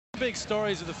big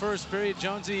stories of the first period.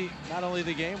 Jonesy, not only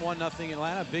the game, 1-0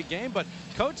 Atlanta, big game, but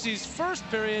Coates's first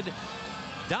period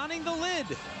donning the lid,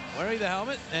 wearing the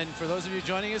helmet. And for those of you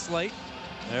joining us late,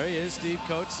 there he is, Steve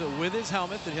Coates, with his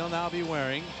helmet that he'll now be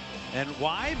wearing. And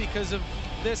why? Because of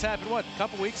this happened, what, a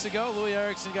couple weeks ago? Louis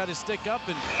Erickson got his stick up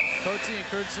and Coatesy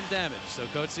incurred some damage. So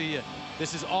Coatesy,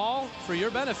 this is all for your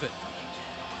benefit.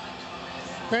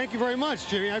 Thank you very much,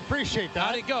 Jimmy. I appreciate that.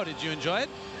 How'd it go? Did you enjoy it?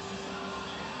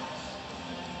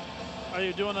 Are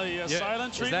you doing a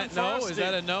silent treatment? Is that no? Is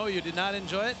that a no? You did not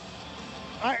enjoy it?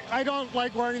 I don't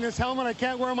like wearing this helmet. I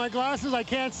can't wear my glasses. I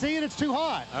can't see it. It's too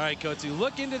hot. All right, Coatesy,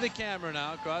 look into the camera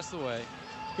now across the way.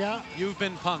 Yeah. You've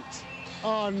been punked.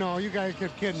 Oh, no, you guys are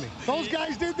kidding me. Those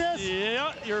guys did this?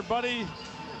 Yeah, your buddy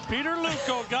Peter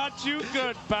Luukko got you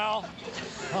good, pal.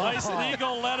 Nice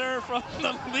legal letter from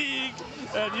the league,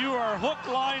 and you are hook,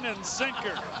 line, and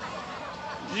sinker.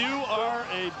 You are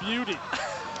a beauty.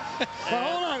 Well,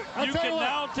 hold on. You can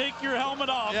now take your helmet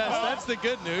off. Yes, that's the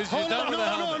good news. Hold on.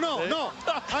 No.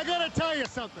 I got to tell you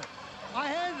something. I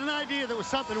had an idea that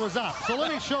something was up, so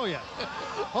let me show you.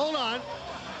 Hold on.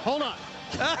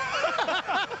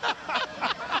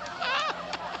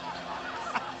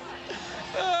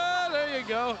 There you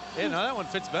go. Yeah, no, that one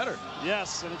fits better.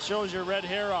 Yes, and it shows your red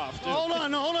hair off, too. Hold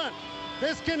on.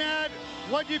 This can add,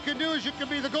 what you can do is you can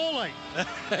be the goal line.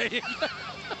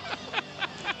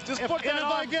 Just put that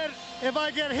on. If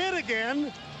I get hit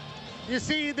again, you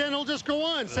see, then it'll just go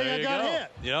on. Say I got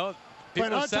hit. You know,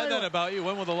 people have said that about you.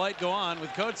 When will the light go on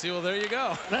with Coatesy? Well, there you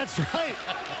go. That's right.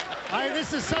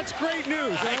 This is such great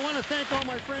news. And I want to thank all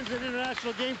my friends at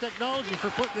International Game Technology for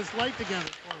putting this light together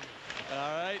for me.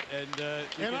 All right,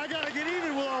 and I got to get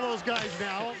even with all those guys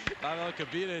now. Pavel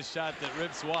Kabita's shot that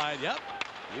rips wide. Yep,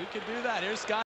 you can do that. Here's Scott.